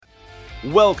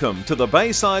Welcome to the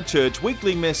Bayside Church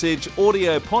Weekly Message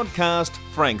audio podcast,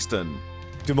 Frankston.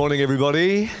 Good morning,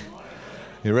 everybody.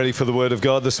 You ready for the Word of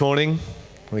God this morning?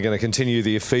 We're going to continue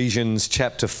the Ephesians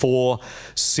chapter 4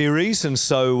 series, and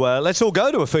so let's all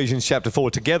go to Ephesians chapter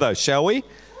 4 together, shall we?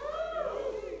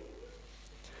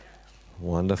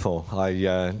 Wonderful.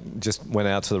 I just went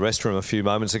out to the restroom a few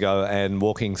moments ago, and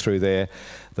walking through there,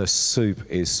 the soup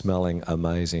is smelling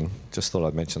amazing. Just thought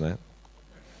I'd mention that.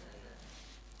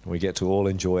 We get to all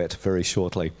enjoy it very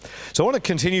shortly. So I want to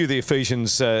continue the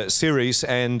Ephesians series,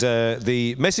 and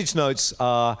the message notes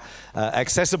are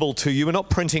accessible to you. We're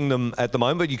not printing them at the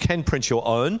moment, but you can print your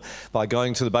own by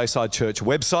going to the Bayside Church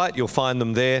website. You'll find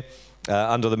them there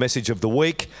under the message of the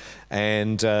week,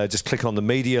 and just click on the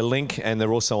media link, and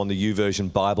they're also on the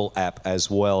YouVersion Bible app as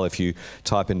well. If you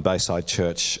type in Bayside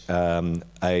Church,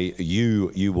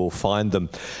 you will find them.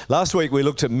 Last week we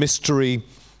looked at mystery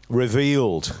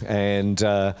revealed, and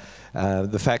the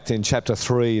fact in chapter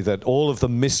 3 that all of the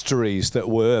mysteries that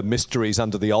were mysteries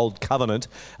under the old covenant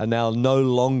are now no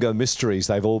longer mysteries.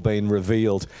 They've all been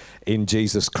revealed in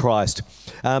Jesus Christ.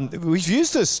 We've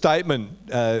used a statement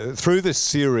through this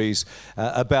series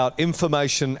about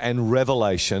information and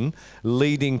revelation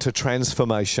leading to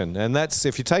transformation, and that's,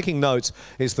 if you're taking notes,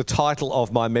 is the title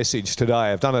of my message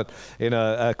today. I've done it in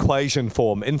an equation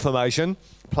form: information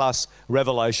plus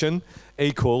revelation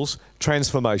equals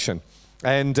transformation.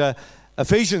 And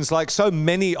Ephesians, like so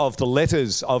many of the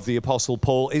letters of the Apostle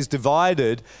Paul, is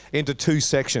divided into two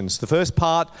sections. The first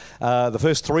part, the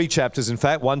first three chapters, in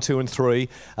fact, 1, 2, and 3,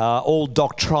 are all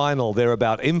doctrinal. They're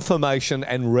about information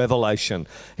and revelation.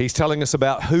 He's telling us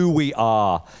about who we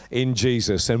are in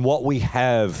Jesus and what we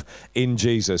have in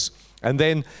Jesus. And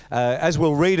then, as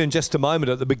we'll read in just a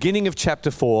moment, at the beginning of chapter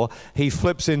 4, he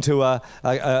flips into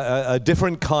a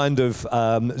different kind of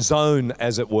zone,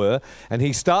 as it were, and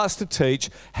he starts to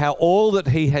teach how all that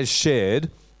he has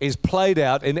shared is played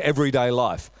out in everyday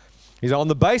life. He's on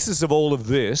the basis of all of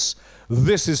this,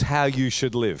 this is how you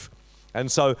should live. And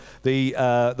so the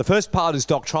first part is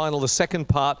doctrinal. The second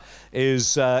part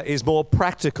is more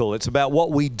practical. It's about what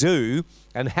we do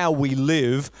and how we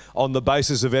live on the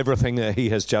basis of everything that he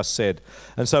has just said.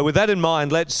 And so with that in mind,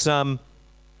 let's I'll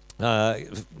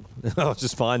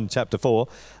just find chapter 4.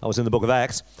 I was in the book of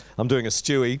Acts. I'm doing a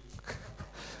Stewie.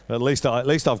 At least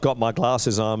I've got my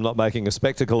glasses and I'm not making a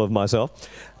spectacle of myself.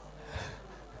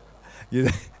 You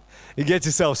get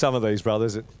yourself some of these,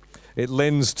 brothers. It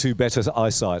lends to better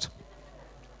eyesight.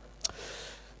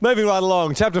 Moving right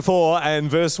along, chapter 4 and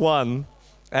verse 1.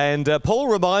 And Paul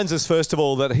reminds us, first of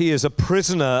all, that he is a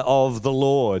prisoner of the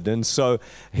Lord. And so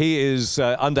he is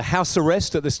under house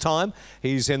arrest at this time.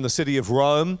 He's in the city of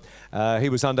Rome. He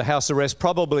was under house arrest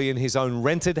probably in his own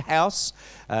rented house.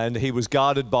 And he was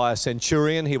guarded by a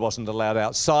centurion. He wasn't allowed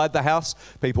outside the house.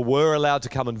 People were allowed to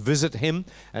come and visit him.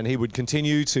 And he would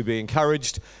continue to be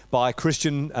encouraged by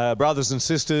Christian brothers and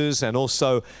sisters. And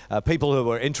also people who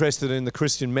were interested in the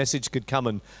Christian message could come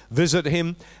and visit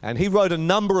him. And he wrote a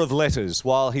number of letters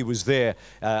while he was there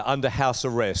under house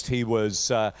arrest. He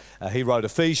wrote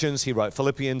Ephesians, he wrote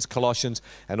Philippians, Colossians,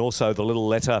 and also the little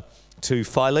letter to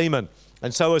Philemon.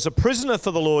 And so as a prisoner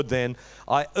for the Lord then,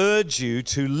 I urge you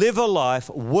to live a life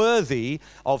worthy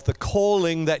of the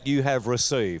calling that you have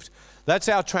received. That's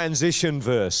our transition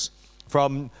verse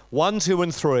from 1, 2,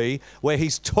 and 3, where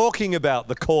he's talking about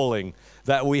the calling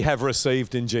that we have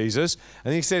received in Jesus.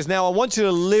 And he says, now I want you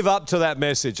to live up to that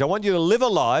message. I want you to live a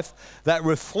life that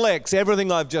reflects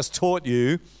everything I've just taught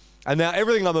you. And now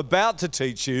everything I'm about to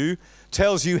teach you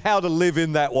tells you how to live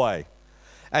in that way.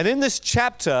 And in this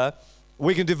chapter,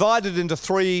 we can divide it into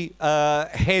three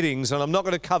headings, and I'm not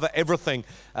going to cover everything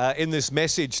in this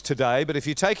message today, but if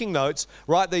you're taking notes,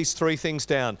 write these three things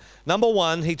down. Number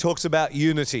 1, he talks about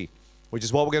unity, which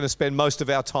is what we're going to spend most of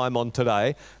our time on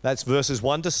today. That's verses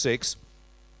 1 to 6,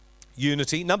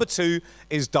 unity. Number 2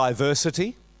 is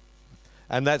diversity,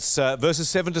 and that's verses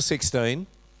 7 to 16.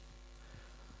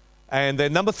 And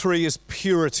then number 3 is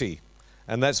purity,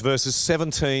 and that's verses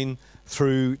 17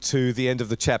 through to the end of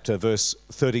the chapter, verse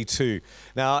 32.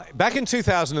 Now, back in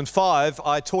 2005,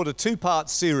 I taught a 2-part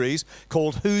series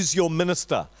called Who's Your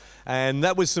Minister? And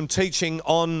that was some teaching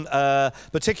on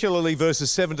particularly verses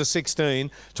 7 to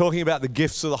 16, talking about the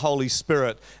gifts of the Holy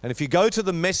Spirit. And if you go to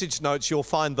the message notes, you'll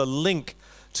find the link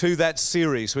to that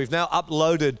series. We've now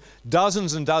uploaded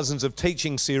dozens and dozens of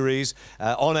teaching series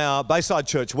on our Bayside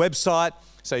Church website.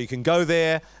 So you can go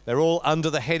there. They're all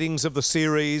under the headings of the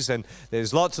series, and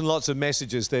there's lots and lots of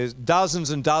messages. There's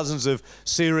dozens and dozens of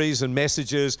series and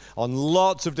messages on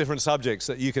lots of different subjects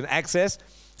that you can access.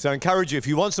 So I encourage you, if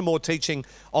you want some more teaching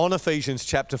on Ephesians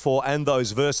chapter 4 and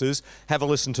those verses, have a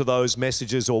listen to those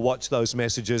messages or watch those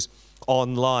messages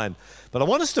online. But I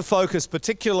want us to focus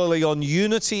particularly on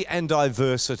unity and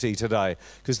diversity today,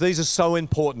 because these are so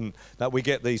important that we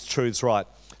get these truths right.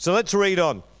 So let's read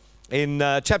on. In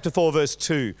chapter 4, verse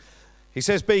 2, he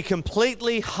says, "Be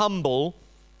completely humble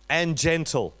and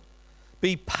gentle.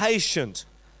 Be patient,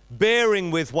 bearing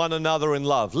with one another in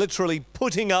love." Literally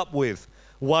putting up with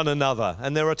one another.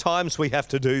 And there are times we have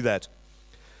to do that.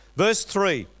 Verse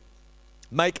 3,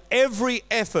 "Make every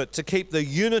effort to keep the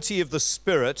unity of the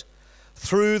Spirit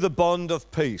through the bond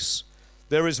of peace.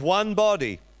 There is one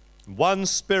body, one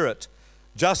Spirit,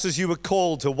 just as you were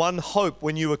called to one hope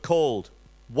when you were called,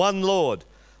 one Lord,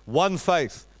 one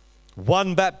faith,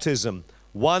 one baptism,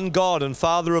 one God and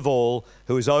Father of all,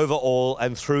 who is over all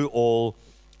and through all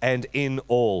and in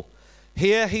all."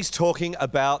 Here he's talking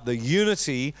about the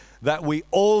unity that we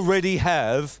already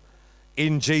have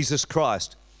in Jesus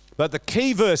Christ. But the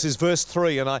key verse is verse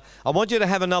 3, and I want you to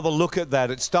have another look at that.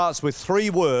 It starts with 3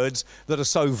 words that are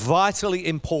so vitally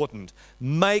important.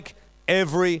 Make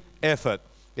every effort.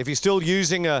 If you're still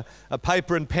using a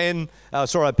paper and pen,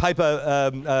 a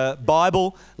paper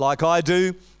Bible like I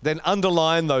do, then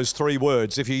underline those 3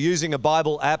 words. If you're using a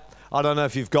Bible app, I don't know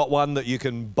if you've got one that you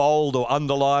can bold or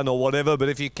underline or whatever, but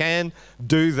if you can,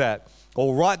 do that.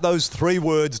 Or write those 3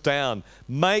 words down.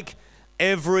 Make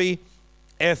every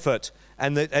effort.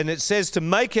 And it says to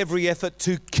make every effort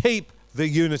to keep the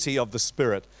unity of the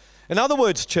Spirit. In other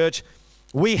words, church,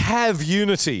 we have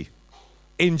unity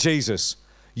in Jesus.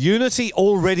 Unity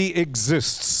already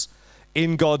exists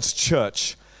in God's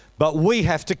church, but we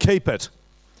have to keep it.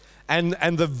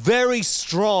 And the very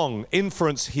strong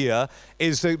inference here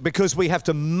is that because we have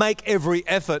to make every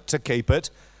effort to keep it,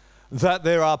 that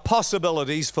there are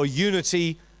possibilities for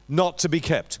unity not to be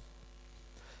kept.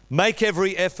 Make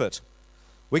every effort.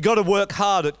 We got to work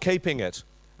hard at keeping it.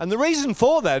 And the reason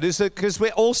for that is that because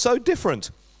we're all so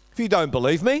different. If you don't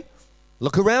believe me,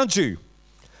 look around you.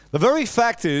 The very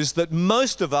fact is that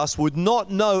most of us would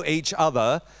not know each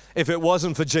other if it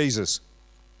wasn't for Jesus.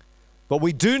 But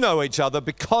we do know each other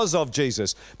because of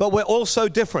Jesus. But we're all so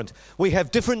different. We have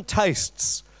different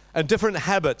tastes and different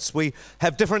habits. We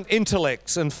have different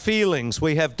intellects and feelings.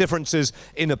 We have differences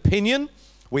in opinion.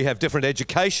 We have different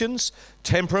educations,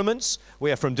 temperaments.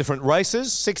 We are from different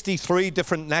races. 63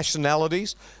 different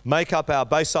nationalities make up our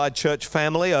Bayside Church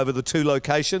family over the 2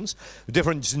 locations.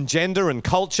 Different in gender and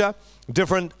culture,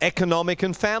 different economic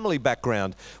and family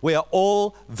background. We are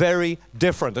all very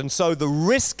different. And so the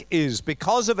risk is,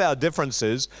 because of our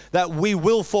differences, that we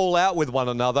will fall out with one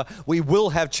another. We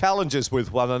will have challenges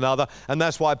with one another. And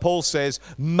that's why Paul says,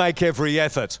 make every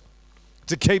effort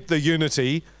to keep the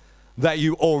unity that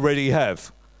you already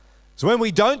have. So when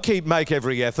we don't make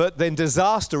every effort, then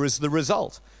disaster is the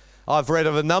result. I've read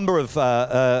of a number of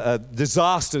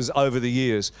disasters over the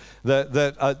years.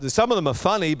 That some of them are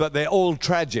funny, but they're all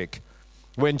tragic.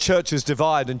 When churches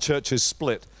divide and churches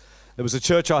split. There was a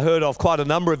church I heard of quite a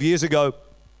number of years ago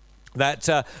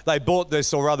that they built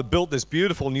this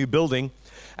beautiful new building,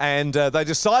 and they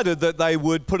decided that they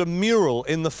would put a mural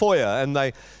in the foyer, and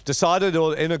they decided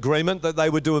in agreement that they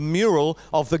would do a mural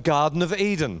of the Garden of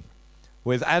Eden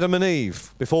with Adam and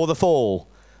Eve before the fall,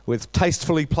 with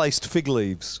tastefully placed fig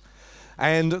leaves.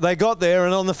 And they got there,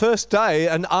 and on the first day,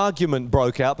 an argument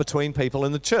broke out between people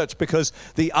in the church because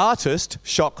the artist,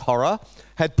 shock horror,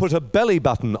 had put a belly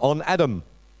button on Adam.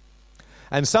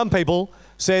 And some people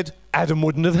said Adam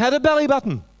wouldn't have had a belly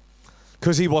button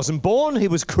because he wasn't born, he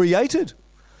was created.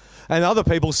 And other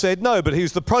people said no, but he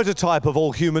was the prototype of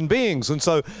all human beings. And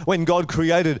so when God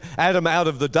created Adam out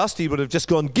of the dust, he would have just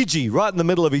gone gidgee right in the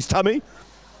middle of his tummy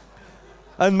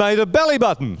and made a belly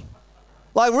button.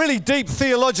 Like really deep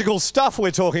theological stuff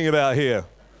we're talking about here.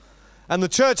 And the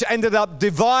church ended up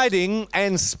dividing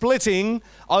and splitting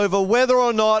over whether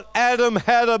or not Adam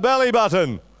had a belly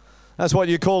button. That's what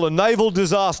you call a naval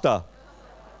disaster.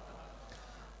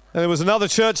 And there was another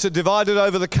church that divided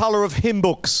over the color of hymn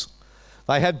books.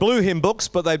 They had blue hymn books,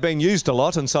 but they'd been used a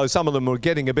lot, and so some of them were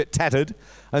getting a bit tattered.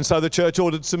 And so the church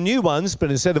ordered some new ones,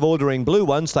 but instead of ordering blue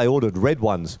ones, they ordered red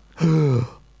ones.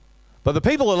 But the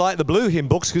people that liked the blue hymn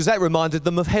books, because that reminded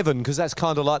them of heaven, because that's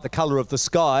kind of like the color of the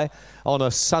sky on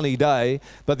a sunny day.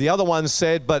 But the other ones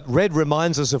said, but red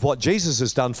reminds us of what Jesus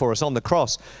has done for us on the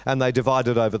cross. And they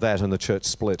divided over that, and the church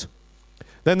split.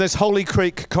 Then there's Holy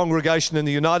Creek congregation in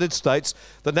the United States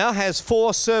that now has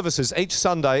 4 services each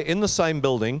Sunday in the same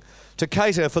building to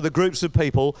cater for the groups of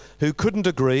people who couldn't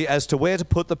agree as to where to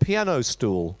put the piano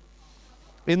stool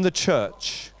in the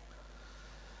church.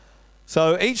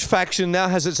 So each faction now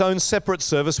has its own separate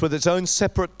service with its own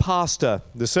separate pastor.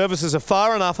 The services are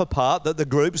far enough apart that the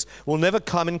groups will never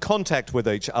come in contact with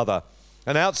each other.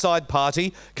 An outside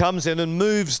party comes in and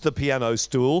moves the piano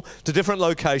stool to different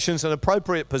locations and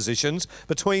appropriate positions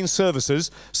between services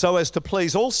so as to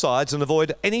please all sides and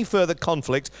avoid any further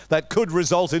conflict that could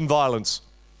result in violence.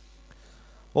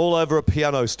 All over a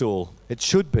piano stool. It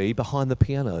should be behind the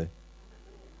piano.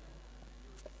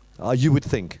 You would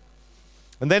think.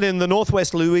 And then in the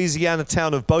northwest Louisiana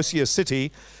town of Bossier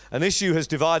City, an issue has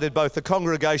divided both the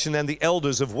congregation and the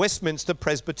elders of Westminster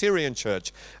Presbyterian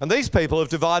Church. And these people have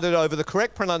divided over the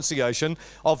correct pronunciation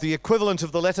of the equivalent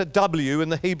of the letter W in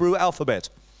the Hebrew alphabet.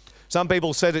 Some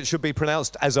people said it should be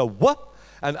pronounced as a W,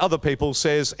 and other people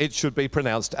says it should be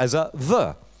pronounced as a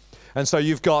V. And so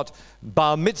you've got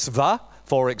bar mitzvah,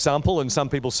 for example, and some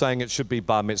people saying it should be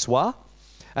bar mitzvah.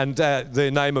 And the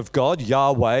name of God,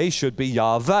 Yahweh, should be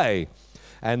Yahweh.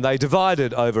 And they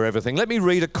divided over everything. Let me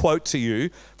read a quote to you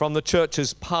from the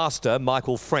church's pastor,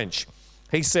 Michael French.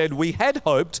 He said, "We had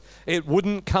hoped it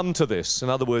wouldn't come to this." In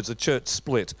other words, a church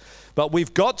split. "But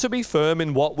we've got to be firm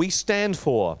in what we stand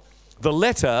for. The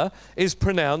letter is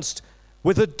pronounced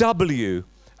with a W,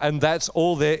 and that's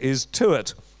all there is to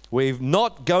it. We're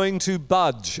not going to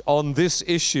budge on this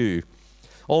issue."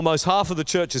 Almost half of the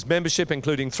church's membership,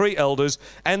 including 3 elders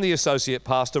and the associate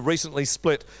pastor, recently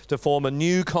split to form a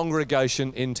new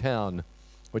congregation in town,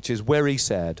 which is very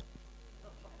sad.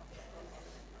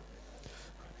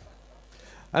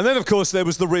 And then, of course, there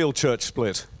was the real church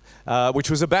split, which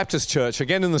was a Baptist church,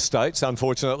 again in the States,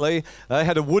 unfortunately. They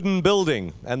had a wooden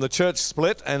building, and the church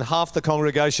split, and half the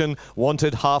congregation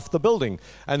wanted half the building.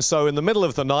 And so in the middle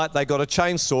of the night, they got a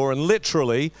chainsaw and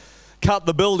literally cut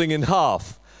the building in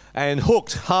half, and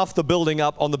hooked half the building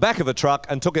up on the back of a truck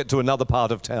and took it to another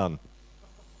part of town.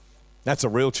 That's a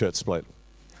real church split.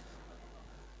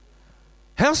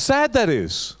 How sad that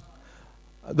is.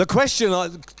 The question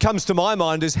that comes to my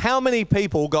mind is how many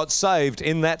people got saved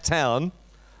in that town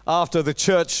after the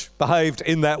church behaved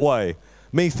in that way?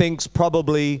 Methinks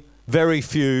probably very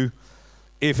few,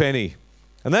 if any.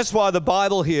 And that's why the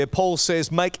Bible here, Paul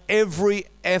says, make every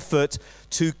effort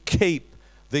to keep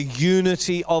the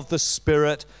unity of the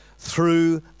Spirit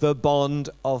through the bond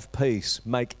of peace.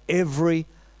 Make every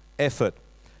effort.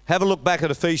 Have a look back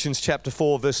at Ephesians chapter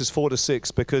 4, verses 4 to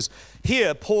 6, because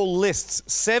here Paul lists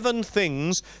 7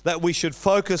 things that we should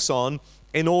focus on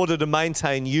in order to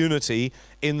maintain unity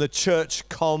in the church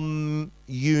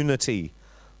community.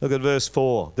 Look at verse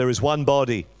 4. There is one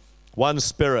body, one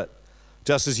Spirit,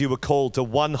 just as you were called to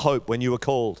one hope when you were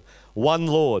called. One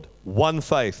Lord, one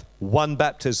faith, one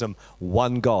baptism,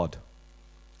 one God.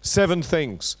 7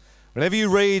 things. Whenever you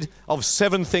read of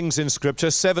 7 things in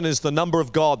Scripture, 7 is the number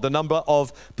of God, the number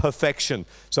of perfection.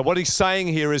 So what he's saying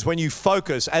here is when you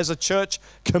focus as a church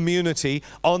community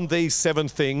on these 7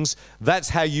 things,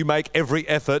 that's how you make every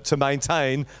effort to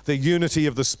maintain the unity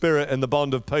of the Spirit and the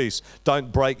bond of peace.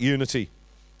 Don't break unity.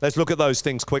 Let's look at those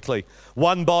things quickly.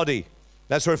 One body.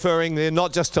 That's referring there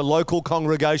not just to local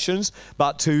congregations,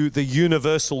 but to the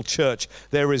universal church.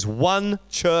 There is one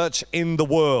church in the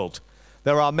world.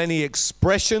 There are many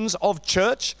expressions of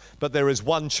church, but there is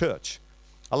one church.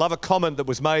 I love a comment that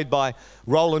was made by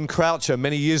Roland Croucher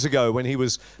many years ago when he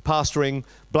was pastoring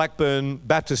Blackburn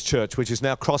Baptist Church, which is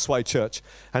now Crossway Church.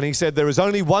 And he said, there is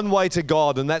only one way to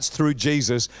God, and that's through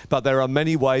Jesus, but there are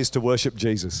many ways to worship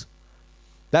Jesus.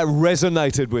 That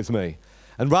resonated with me.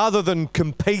 And rather than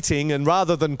competing and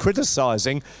rather than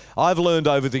criticizing, I've learned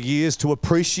over the years to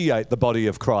appreciate the body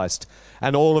of Christ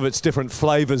and all of its different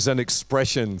flavors and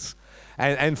expressions.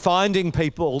 And finding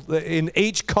people in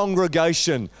each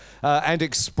congregation and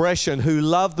expression who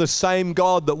love the same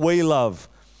God that we love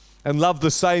and love the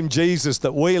same Jesus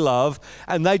that we love,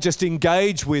 and they just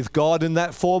engage with God in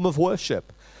that form of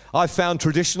worship. I've found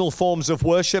traditional forms of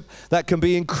worship that can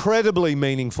be incredibly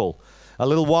meaningful. A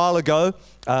little while ago,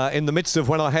 in the midst of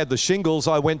when I had the shingles,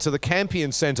 I went to the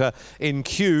Campion Centre in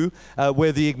Kew,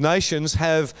 where the Ignatians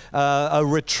have a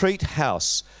retreat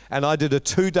house. And I did a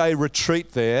 2-day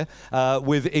retreat there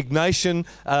with Ignatian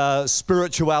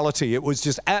spirituality. It was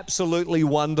just absolutely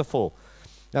wonderful.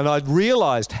 And I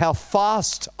realized how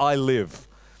fast I live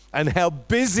and how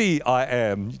busy I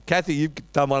am. Kathy,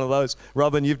 you've done one of those.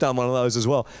 Robin, you've done one of those as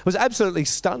well. It was absolutely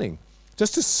stunning.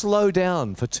 Just to slow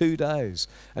down for 2 days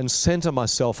and center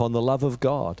myself on the love of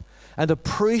God and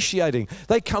appreciating.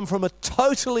 They come from a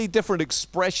totally different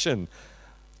expression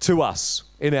to us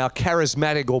in our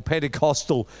charismatic or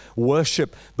Pentecostal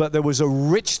worship, but there was a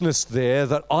richness there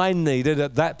that I needed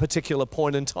at that particular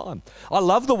point in time. I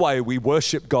love the way we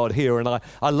worship God here, and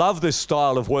I love this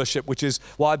style of worship, which is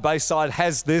why Bayside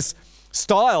has this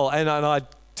style, and I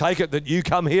take it that you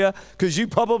come here because you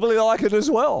probably like it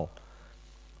as well.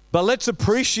 But let's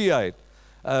appreciate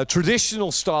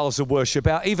traditional styles of worship,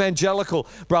 our evangelical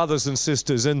brothers and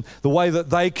sisters, and the way that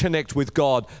they connect with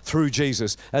God through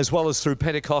Jesus, as well as through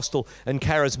Pentecostal and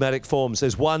charismatic forms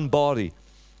as one body.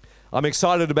 I'm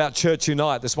excited about Church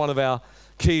Unite. That's one of our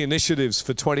key initiatives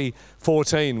for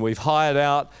 2014. We've hired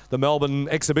out the Melbourne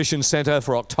Exhibition Centre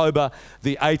for October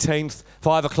the 18th,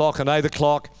 5 o'clock and 8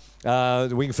 o'clock.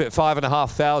 We can fit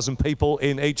 5,500 people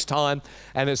in each time,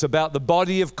 and it's about the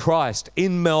body of Christ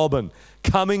in Melbourne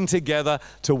coming together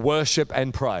to worship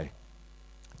and pray.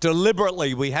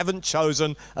 Deliberately, we haven't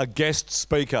chosen a guest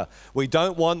speaker. We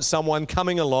don't want someone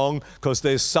coming along because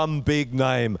there's some big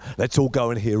name. Let's all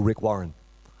go and hear Rick Warren.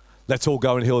 Let's all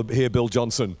go and hear Bill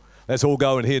Johnson. Let's all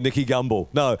go and hear Nicky Gumbel.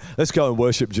 No, let's go and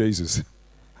worship Jesus.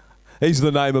 He's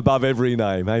the name above every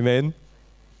name. Amen.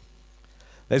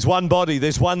 There's one body,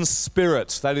 there's one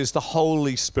Spirit, that is the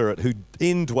Holy Spirit who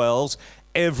indwells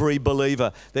every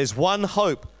believer. There's one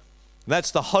hope,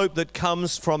 that's the hope that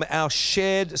comes from our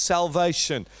shared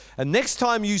salvation. And next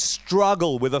time you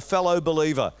struggle with a fellow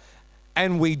believer,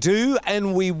 and we do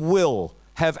and we will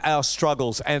have our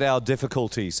struggles and our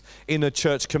difficulties in a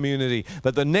church community,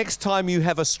 but the next time you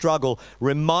have a struggle,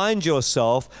 remind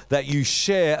yourself that you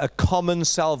share a common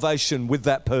salvation with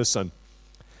that person.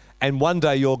 And one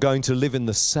day you're going to live in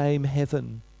the same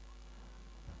heaven.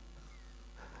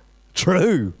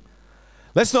 True.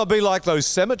 Let's not be like those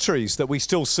cemeteries that we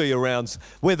still see around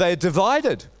where they're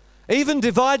divided. Even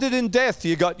divided in death.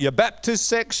 You got your Baptist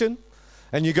section,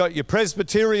 and you got your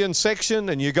Presbyterian section,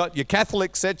 and you got your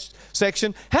Catholic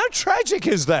section. How tragic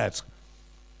is that?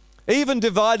 Even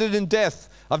divided in death.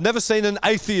 I've never seen an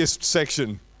atheist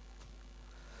section.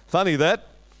 Funny that.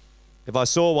 If I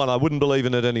saw one, I wouldn't believe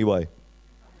in it anyway.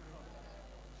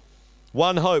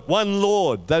 One hope, one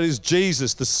Lord, that is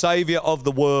Jesus, the Savior of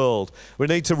the world. We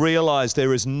need to realize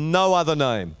there is no other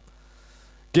name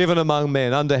given among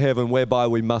men under heaven whereby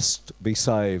we must be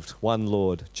saved. One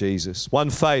Lord, Jesus. One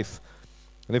faith.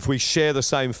 And if we share the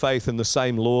same faith in the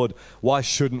same Lord, why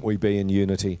shouldn't we be in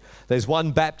unity? There's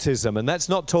one baptism, and that's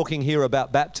not talking here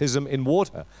about baptism in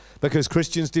water, because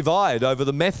Christians divide over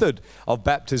the method of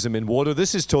baptism in water.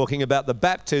 This is talking about the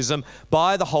baptism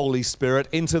by the Holy Spirit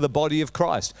into the body of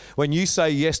Christ. When you say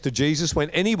yes to Jesus, when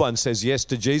anyone says yes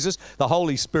to Jesus, the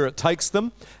Holy Spirit takes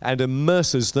them and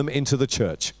immerses them into the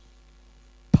church.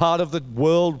 Part of the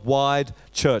worldwide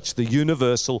church, the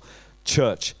universal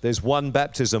church. There's one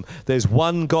baptism. There's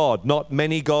one God, not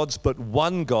many gods, but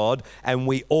one God, and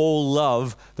we all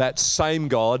love that same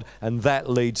God, and that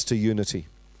leads to unity.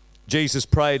 Jesus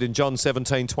prayed in John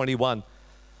 17:21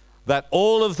 that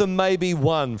all of them may be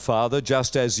one, Father,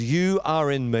 just as you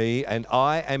are in me and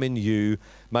I am in you.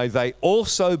 May they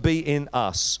also be in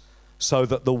us, so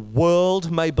that the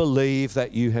world may believe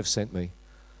that you have sent me.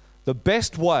 The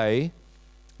best way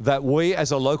that we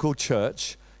as a local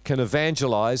church can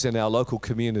evangelize in our local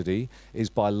community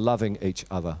is by loving each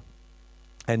other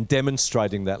and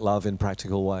demonstrating that love in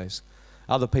practical ways.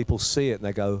 Other people see it and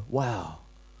they go, wow,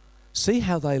 see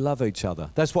how they love each other.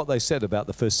 That's what they said about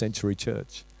the first century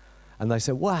church. And they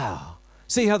said, wow,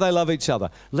 see how they love each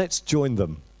other. Let's join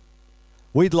them.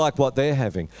 We'd like what they're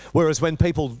having. Whereas when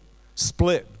people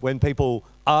split, when people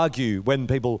argue, when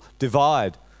people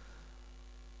divide,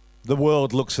 the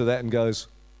world looks at that and goes,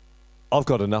 I've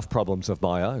got enough problems of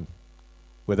my own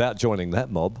without joining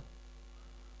that mob.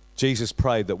 Jesus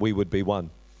prayed that we would be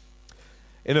one.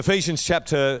 In Ephesians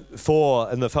chapter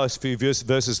 4, in the first few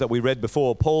verses that we read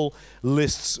before, Paul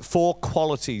lists 4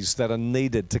 qualities that are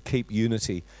needed to keep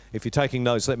unity. If you're taking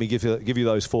notes, let me give you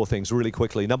those 4 things really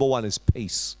quickly. Number 1 is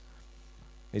peace.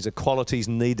 These are qualities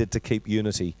needed to keep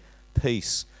unity.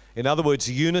 Peace. In other words,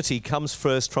 unity comes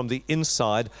first from the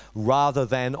inside rather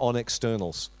than on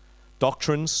externals.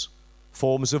 Doctrines,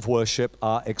 forms of worship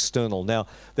are external. Now,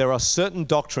 there are certain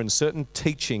doctrines, certain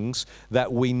teachings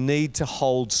that we need to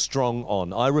hold strong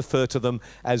on. I refer to them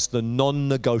as the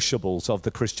non-negotiables of the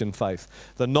Christian faith.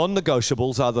 The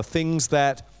non-negotiables are the things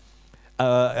that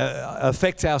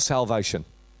affect our salvation.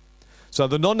 So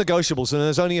the non-negotiables, and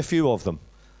there's only a few of them.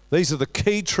 These are the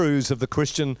key truths of the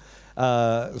Christian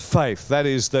faith. That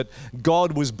is that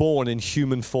God was born in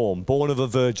human form, born of a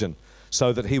virgin,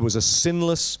 so that he was a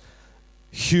sinless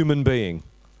human being,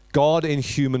 God in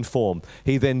human form.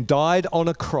 He then died on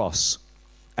a cross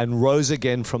and rose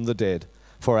again from the dead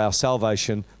for our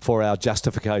salvation, for our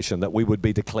justification, that we would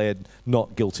be declared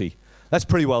not guilty. That's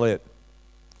pretty well it.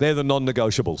 They're the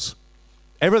non-negotiables.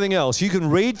 Everything else, you can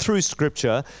read through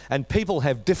Scripture and people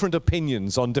have different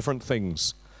opinions on different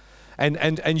things.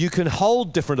 And you can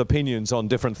hold different opinions on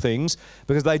different things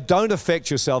because they don't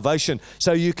affect your salvation.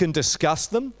 So you can discuss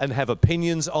them and have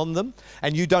opinions on them,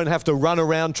 and you don't have to run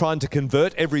around trying to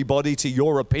convert everybody to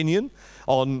your opinion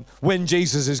on when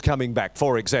Jesus is coming back,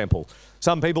 for example.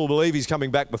 Some people believe he's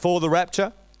coming back before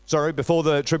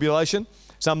the tribulation.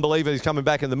 Some believe he's coming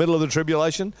back in the middle of the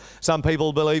tribulation. Some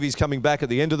people believe he's coming back at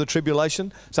the end of the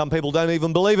tribulation. Some people don't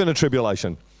even believe in a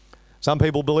tribulation. Some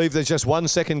people believe there's just one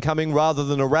second coming rather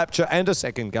than a rapture and a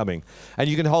second coming. And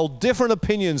you can hold different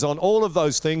opinions on all of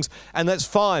those things, and that's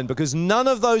fine because none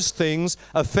of those things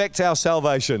affect our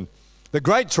salvation. The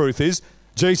great truth is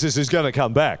Jesus is going to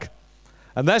come back.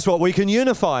 And that's what we can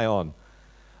unify on.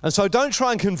 And so don't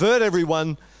try and convert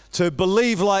everyone to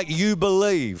believe like you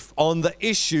believe on the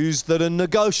issues that are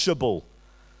negotiable.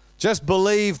 Just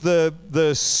believe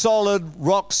the solid,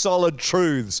 rock-solid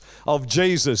truths of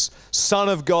Jesus, Son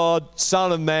of God,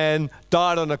 Son of Man,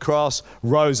 died on a cross,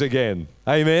 rose again.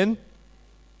 Amen?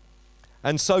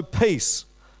 And so peace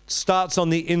starts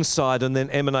on the inside and then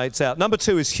emanates out. Number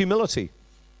 2 is humility.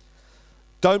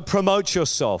 Don't promote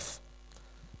yourself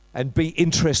and be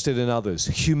interested in others.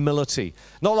 Humility.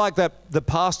 Not like the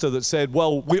pastor that said,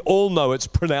 well, we all know it's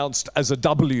pronounced as a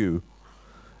W.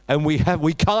 And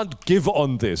we can't give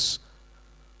on this.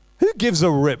 Who gives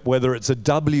a rip whether it's a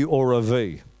W or a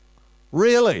V?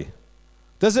 Really?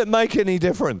 Does it make any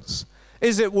difference?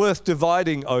 Is it worth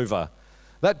dividing over?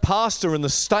 That pastor and the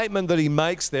statement that he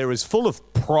makes there is full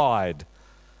of pride.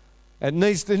 They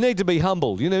need to be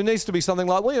humbled. It needs to be something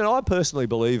like, well, I personally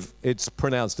believe it's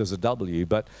pronounced as a W,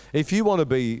 but if you want to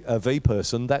be a V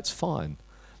person, that's fine.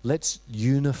 Let's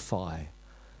unify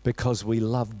because we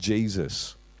love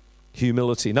Jesus.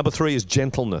 Humility. Number 3 is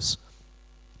gentleness.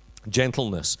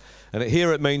 Gentleness. And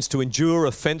here it means to endure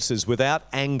offenses without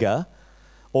anger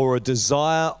or a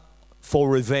desire for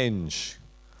revenge,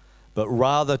 but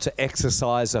rather to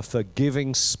exercise a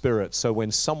forgiving spirit. So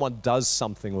when someone does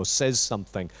something or says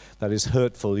something that is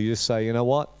hurtful, you just say, you know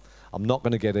what? I'm not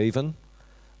going to get even,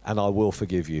 and I will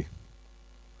forgive you.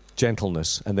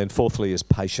 Gentleness. And then fourthly is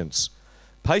patience.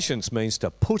 Patience means to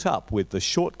put up with the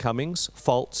shortcomings,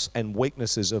 faults, and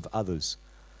weaknesses of others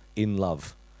in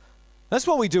love. That's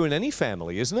what we do in any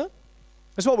family, isn't it?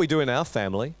 That's what we do in our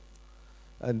family.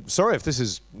 And sorry if this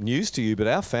is news to you, but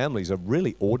our family is a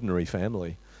really ordinary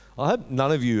family. I hope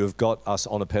none of you have got us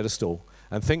on a pedestal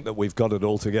and think that we've got it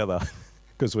all together,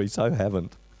 because we so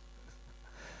haven't.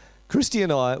 Christy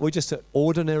and I, we're just an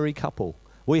ordinary couple.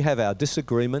 We have our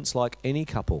disagreements like any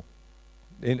couple.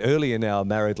 Early in our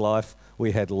married life,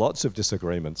 we had lots of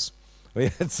disagreements. We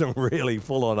had some really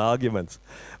full-on arguments.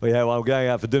 I was going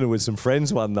out for dinner with some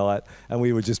friends one night, and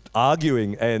we were just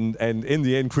arguing, and in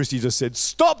the end, Christy just said,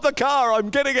 "Stop the car, I'm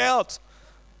getting out."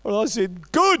 And I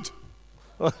said, "Good."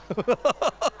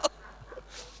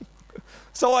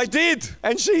 So I did,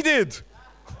 and she did,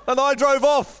 and I drove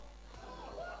off.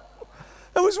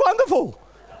 It was wonderful.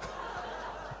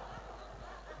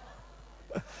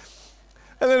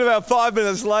 And then about 5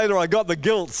 minutes later, I got the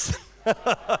gilts.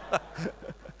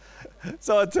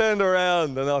 So I turned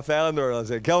around and I found her and I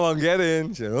said, "Come on, get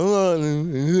in." She said, "Oh."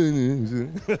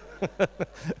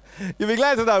 You'll be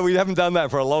glad to know we haven't done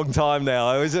that for a long time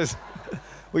now.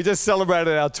 We just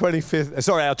celebrated our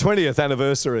 20th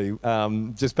anniversary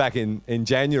just back in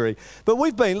January. But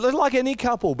we've been, like any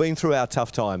couple, been through our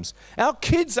tough times. Our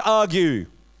kids argue.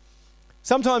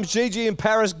 Sometimes Gigi and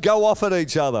Paris go off at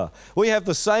each other. We have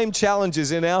the same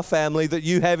challenges in our family that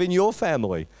you have in your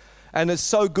family. And it's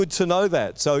so good to know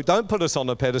that. So don't put us on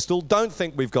a pedestal. Don't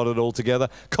think we've got it all together,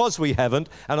 because we haven't.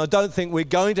 And I don't think we're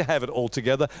going to have it all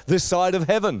together this side of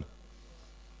heaven.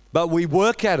 But we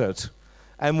work at it,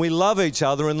 and we love each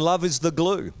other, and love is the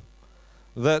glue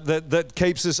that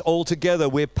keeps us all together.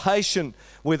 We're patient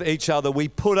with each other. We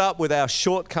put up with our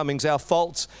shortcomings, our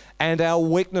faults, and our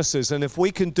weaknesses. And if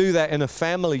we can do that in a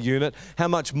family unit, how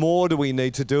much more do we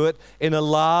need to do it in a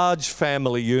large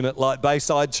family unit like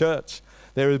Bayside Church?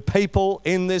 There are people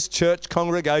in this church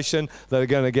congregation that are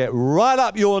going to get right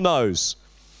up your nose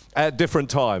at different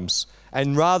times.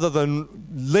 And rather than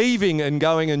leaving and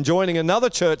going and joining another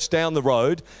church down the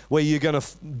road where you're going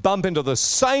to bump into the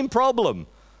same problem,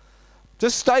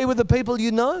 just stay with the people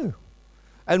you know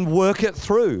and work it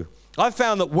through. I've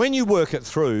found that when you work it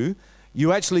through,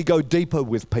 you actually go deeper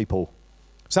with people.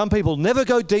 Some people never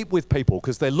go deep with people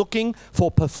because they're looking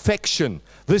for perfection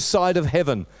this side of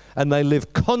heaven, and they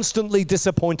live constantly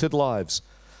disappointed lives.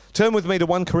 Turn with me to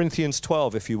 1 Corinthians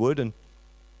 12, if you would, and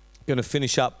I'm going to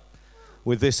finish up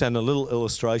with this and a little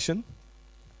illustration.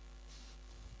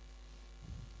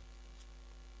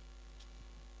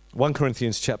 1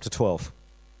 Corinthians chapter 12.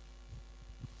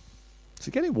 Is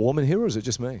it getting warm in here, or is it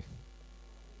just me?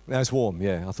 No, it's warm,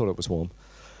 yeah. I thought it was warm.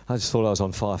 I just thought I was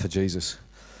on fire for Jesus.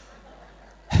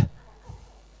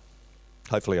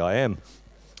 Hopefully I am.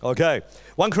 Okay,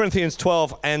 1 Corinthians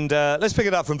 12, and let's pick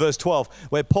it up from verse 12,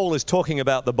 where Paul is talking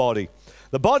about the body.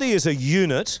 The body is a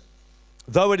unit,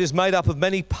 though it is made up of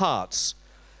many parts.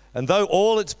 And though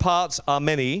all its parts are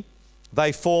many,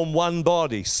 they form one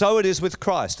body. So it is with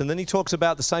Christ. And then he talks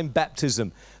about the same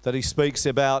baptism that he speaks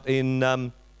about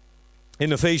in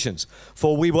Ephesians.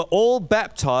 For we were all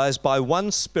baptized by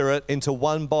one Spirit into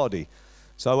one body.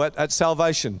 So at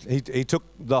salvation, he took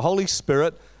the Holy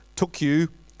Spirit, took you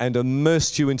and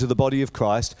immersed you into the body of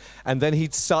Christ. And then he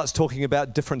starts talking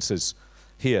about differences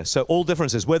here. So all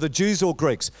differences, whether Jews or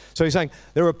Greeks. So he's saying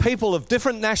there are people of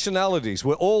different nationalities.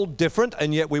 We're all different,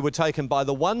 and yet we were taken by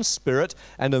the one Spirit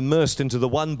and immersed into the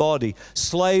one body,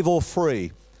 slave or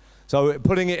free. So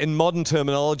putting it in modern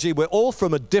terminology, we're all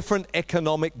from a different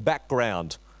economic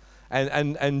background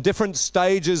and different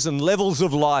stages and levels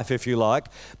of life, if you like.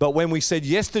 But when we said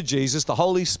yes to Jesus, the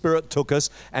Holy Spirit took us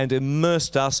and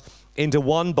immersed us into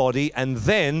one body, and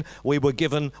then we were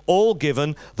all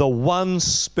given the one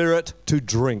Spirit to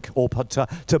drink or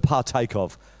to partake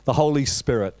of, the Holy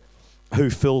Spirit who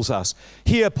fills us.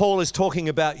 Here Paul is talking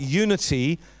about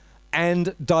unity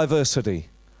and diversity.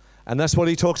 And that's what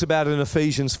he talks about in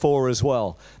Ephesians 4 as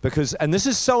well. And this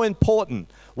is so important.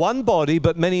 One body,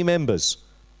 but many members.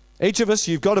 Each of us,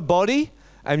 you've got a body,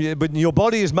 but your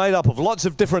body is made up of lots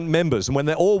of different members. And when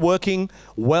they're all working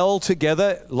well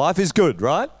together, life is good,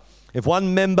 right? If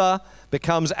one member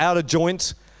becomes out of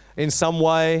joint in some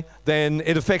way, then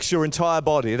it affects your entire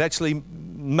body. It actually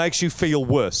makes you feel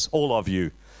worse, all of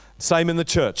you. Same in the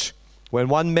church. When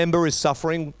one member is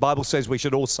suffering, the Bible says we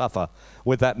should all suffer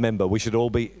with that member. We should all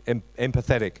be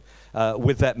empathetic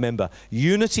with that member.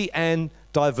 Unity and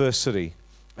diversity.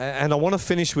 And I want to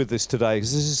finish with this today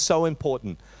because this is so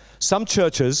important. Some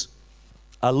churches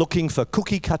are looking for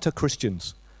cookie-cutter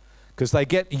Christians because they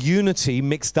get unity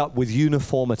mixed up with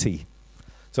uniformity.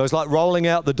 So it's like rolling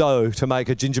out the dough to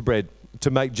make gingerbread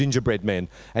men.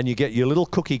 And you get your little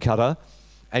cookie cutter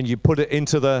and you put it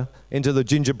into the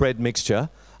gingerbread mixture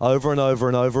over and over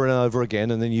and over and over again,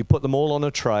 and then you put them all on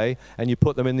a tray and you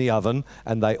put them in the oven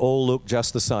and they all look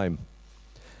just the same.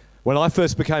 When I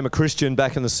first became a Christian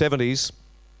back in the 70s,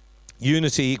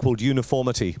 unity equaled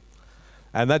uniformity.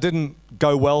 And that didn't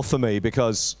go well for me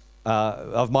because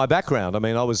of my background. I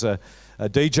mean, I was a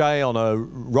DJ on a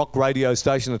rock radio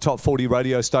station, a top 40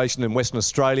 radio station in Western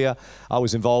Australia. I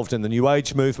was involved in the New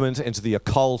Age movement, into the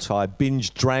occult. I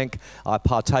binge drank. I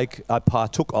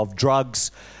partook of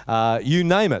drugs. You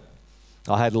name it.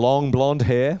 I had long blonde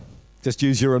hair. Just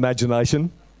use your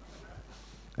imagination.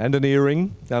 And an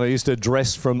earring. And I used to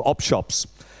dress from op shops.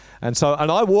 And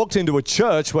I walked into a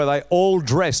church where they all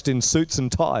dressed in suits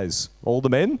and ties, all the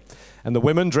men, and the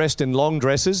women dressed in long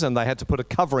dresses, and they had to put a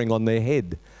covering on their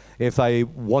head if they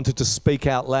wanted to speak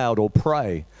out loud or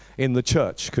pray in the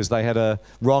church, because they had a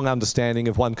wrong understanding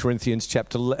of 1 Corinthians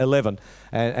chapter 11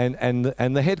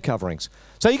 and the head coverings.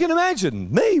 So you can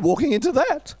imagine me walking into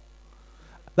that.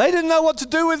 They didn't know what to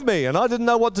do with me, and I didn't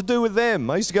know what to do with them.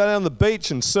 I used to go down the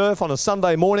beach and surf on a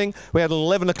Sunday morning. We had an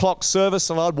 11 o'clock service,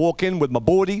 and I'd walk in with my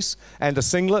boardies and a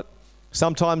singlet,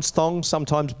 sometimes thongs,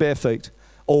 sometimes bare feet,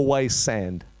 always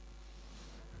sand.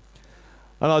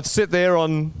 And I'd sit there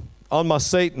on my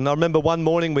seat, and I remember one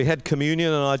morning we had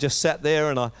communion, and I just sat there,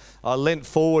 and I leant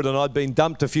forward, and I'd been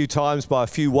dumped a few times by a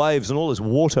few waves, and all this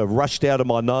water rushed out of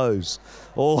my nose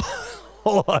all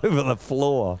over the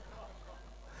floor.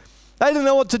 They didn't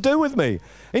know what to do with me.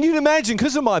 And you'd imagine,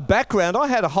 because of my background, I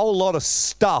had a whole lot of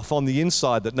stuff on the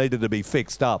inside that needed to be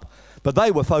fixed up. But they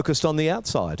were focused on the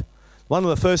outside. One of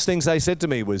the first things they said to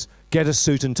me was, get a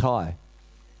suit and tie.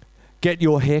 Get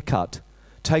your hair cut.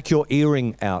 Take your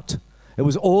earring out. It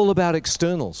was all about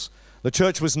externals. The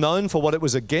church was known for what it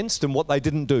was against and what they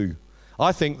didn't do.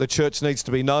 I think the church needs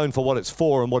to be known for what it's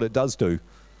for and what it does do.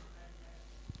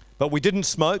 But we didn't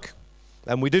smoke,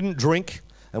 and we didn't drink,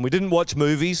 and we didn't watch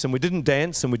movies, and we didn't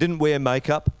dance, and we didn't wear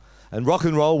makeup, and rock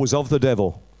and roll was of the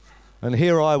devil. And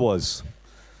here I was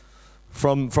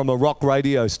from a rock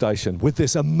radio station with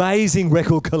this amazing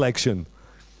record collection,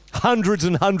 hundreds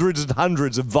and hundreds and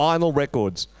hundreds of vinyl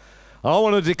records. I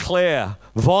want to declare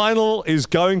vinyl is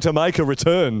going to make a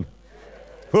return.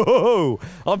 Whoa,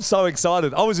 I'm so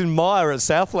excited. I was in Myer at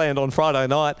Southland on Friday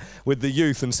night with the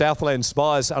youth and Southland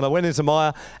Spies, and I went into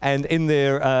Myer, and in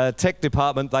their tech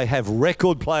department, they have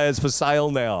record players for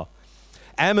sale now.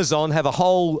 Amazon have a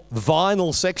whole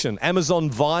vinyl section, Amazon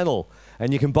Vinyl,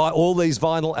 and you can buy all these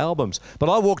vinyl albums. But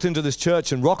I walked into this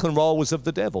church, and rock and roll was of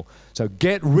the devil. So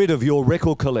get rid of your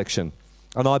record collection.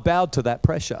 And I bowed to that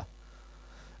pressure.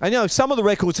 And some of the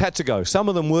records had to go. Some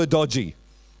of them were dodgy.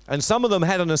 And some of them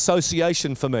had an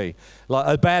association for me, like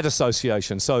a bad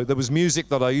association. So there was music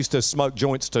that I used to smoke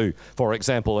joints to, for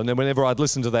example. And then whenever I'd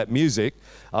listen to that music,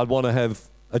 I'd want to have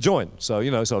a joint.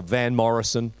 So, so Van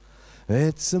Morrison.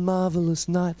 It's a marvelous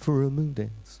night for a moon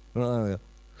dance.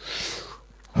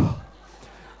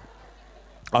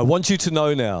 I want you to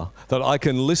know now that I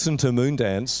can listen to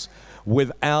Moondance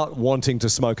without wanting to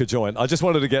smoke a joint. I just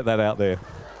wanted to get that out there.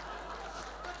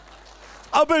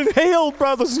 I've been healed,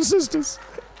 brothers and sisters.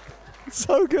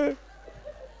 So good.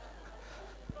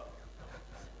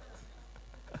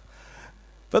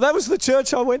 But that was the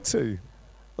church I went to.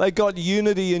 They got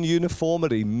unity and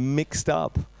uniformity mixed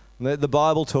up. The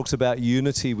Bible talks about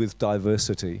unity with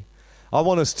diversity. I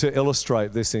want us to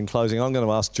illustrate this in closing. I'm going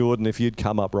to ask Jordan if you'd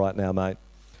come up right now, mate.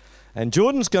 And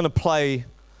Jordan's going to play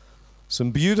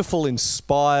some beautiful,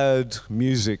 inspired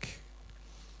music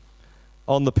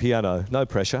on the piano. No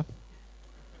pressure.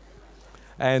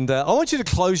 And I want you to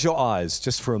close your eyes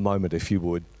just for a moment, if you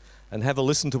would, and have a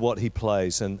listen to what he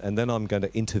plays, and then I'm going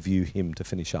to interview him to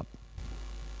finish up.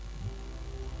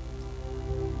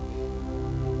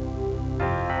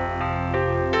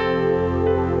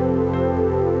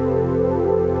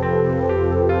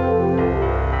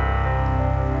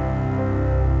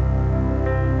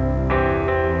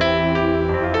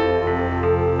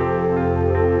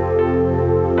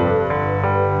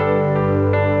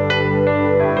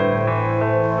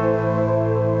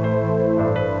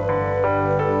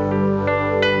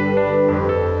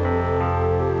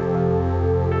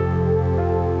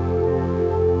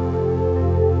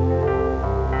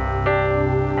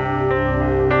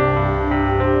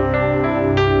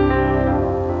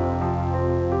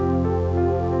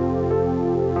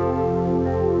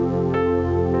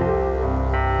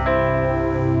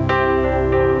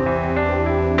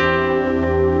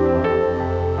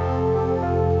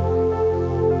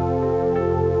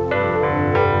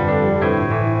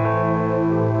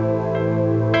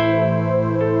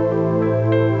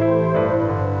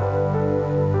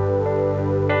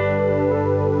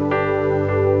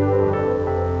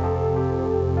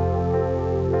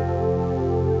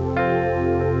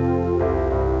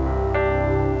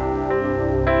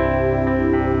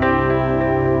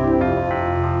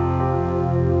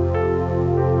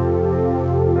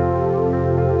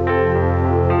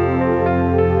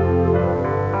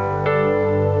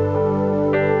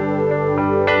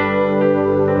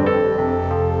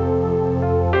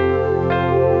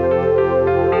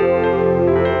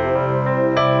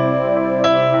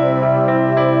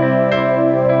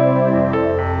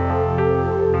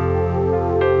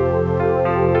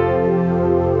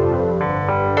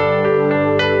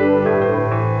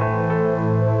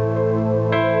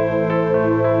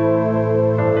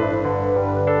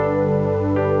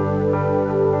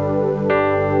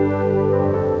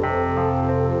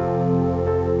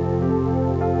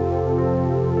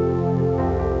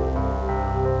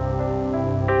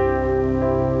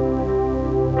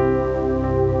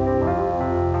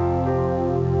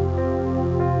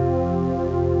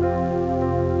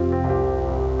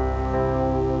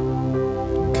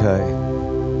 Okay.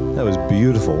 That was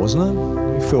beautiful, wasn't it?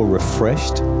 You feel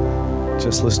refreshed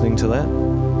just listening to that?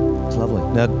 It's lovely.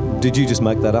 Now, did you just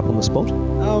make that up on the spot?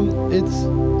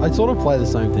 I sort of play the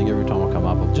same thing every time I come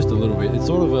up, just a little bit. It's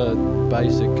sort of a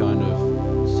basic kind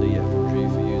of C, F, and G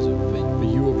for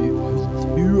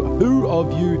who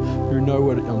of you who know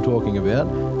what I'm talking about.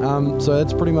 So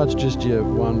that's pretty much just your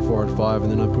 1, 4, and 5,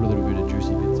 and then I put a little bit of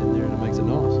juicy bits in there, and it makes it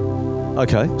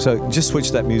nice. Okay, so just switch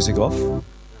that music off.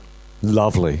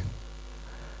 Lovely.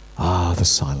 Ah, the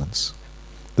silence,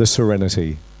 the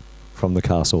serenity from the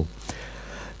castle.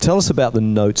 Tell us about the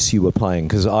notes you were playing,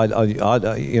 because I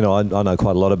know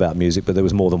quite a lot about music, but there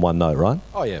was more than one note, right?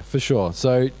 Oh yeah, for sure.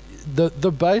 So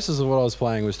the basis of what I was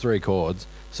playing was 3 chords.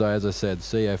 So as I said,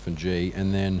 C, F, and G,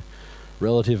 and then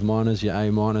relative minors, your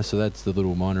A minor. So that's the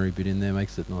little minory bit in there,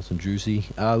 makes it nice and juicy.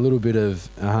 A little bit of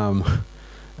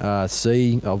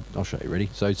C. I'll show you. Ready?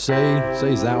 So C's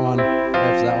that one,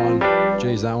 F's that one,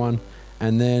 G's that one,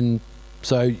 and then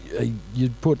so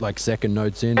you'd put like second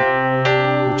notes in,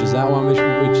 which is that one, which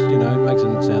makes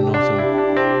it sound nice,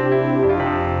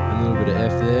 and a little bit of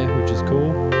F there, which is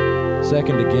cool.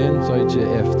 Second again, so it's your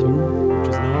F2, which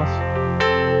is nice.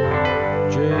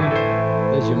 G,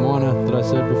 there's your minor that I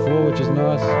said before, which is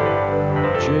nice.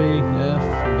 G, F,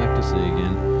 and back to C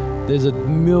again. There's a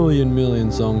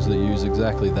million songs that use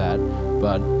exactly that,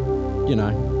 but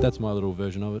that's my little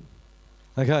version of it.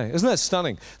 Okay, isn't that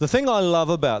stunning? The thing I love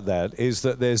about that is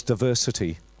that there's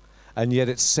diversity. and yet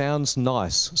it sounds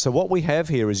nice. So what we have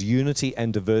here is unity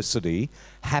and diversity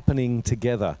happening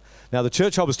together. Now, the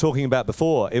church I was talking about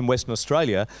before in Western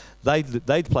Australia,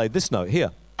 they'd played this note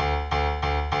here.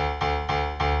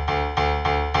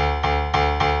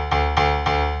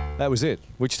 That was it,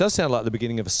 which does sound like the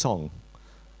beginning of a song.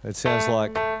 It sounds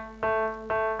like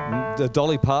the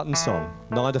Dolly Parton song,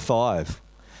 9 to 5.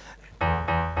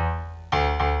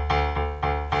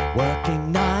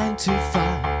 Working 9 to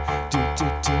 5. Do, do,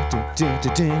 do, do, do, do,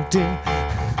 do, do.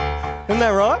 Isn't that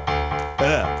right?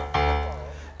 Yeah.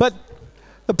 But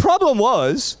the problem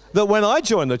was that when I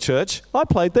joined the church, I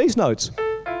played these notes.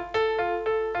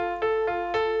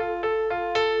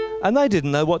 And they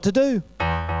didn't know what to do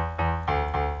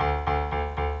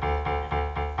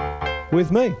with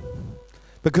me,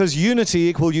 because unity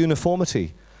equal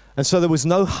uniformity. And so there was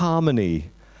no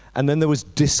harmony, and then there was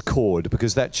discord,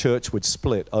 because that church would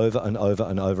split over and over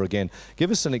and over again. Give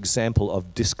us an example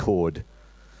of discord,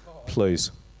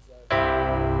 please.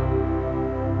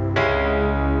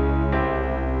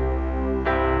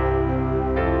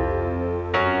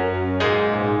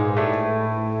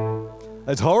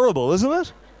 It's horrible, isn't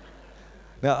it?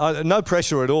 Now, no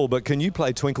pressure at all, but can you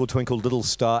play Twinkle, Twinkle, Little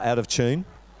Star out of tune?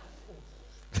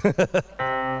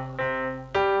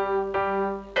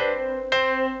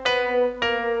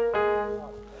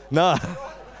 No.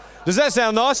 Does that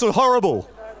sound nice or horrible?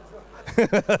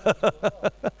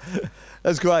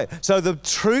 That's great. So the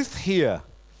truth here,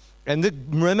 and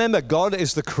remember, God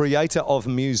is the creator of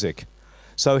music.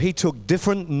 So he took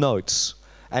different notes,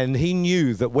 and he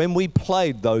knew that when we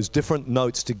played those different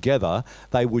notes together,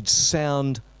 they would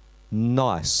sound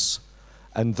nice.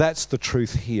 And that's the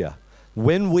truth here.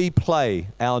 When we play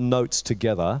our notes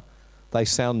together, they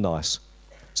sound nice.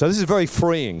 So this is very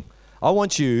freeing. I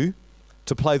want you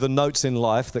to play the notes in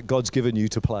life that God's given you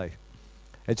to play.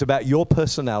 It's about your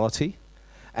personality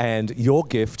and your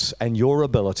gifts and your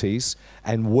abilities,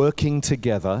 and working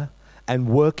together and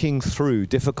working through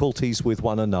difficulties with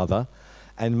one another,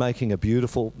 and making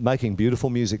beautiful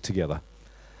music together,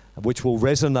 which will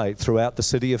resonate throughout the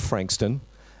city of Frankston,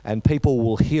 and people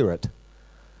will hear it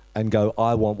and go,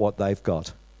 I want what they've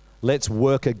got. Let's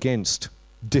work against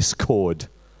discord,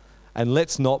 and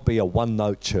let's not be a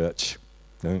one-note church,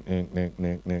 because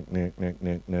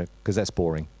that's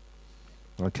boring.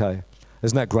 Okay?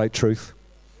 Isn't that great truth?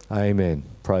 Amen.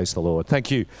 Praise the Lord.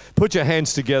 Thank you. Put your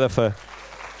hands together for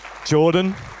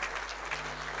Jordan.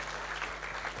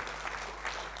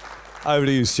 Over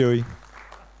to you, Stewie.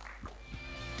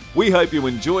 We hope you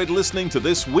enjoyed listening to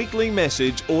this weekly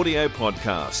message audio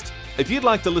podcast. If you'd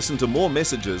like to listen to more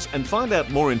messages and find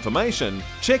out more information,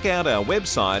 check out our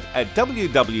website at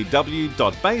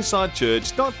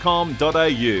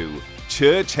www.baysidechurch.com.au.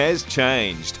 Church has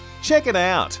changed. Check it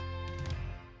out.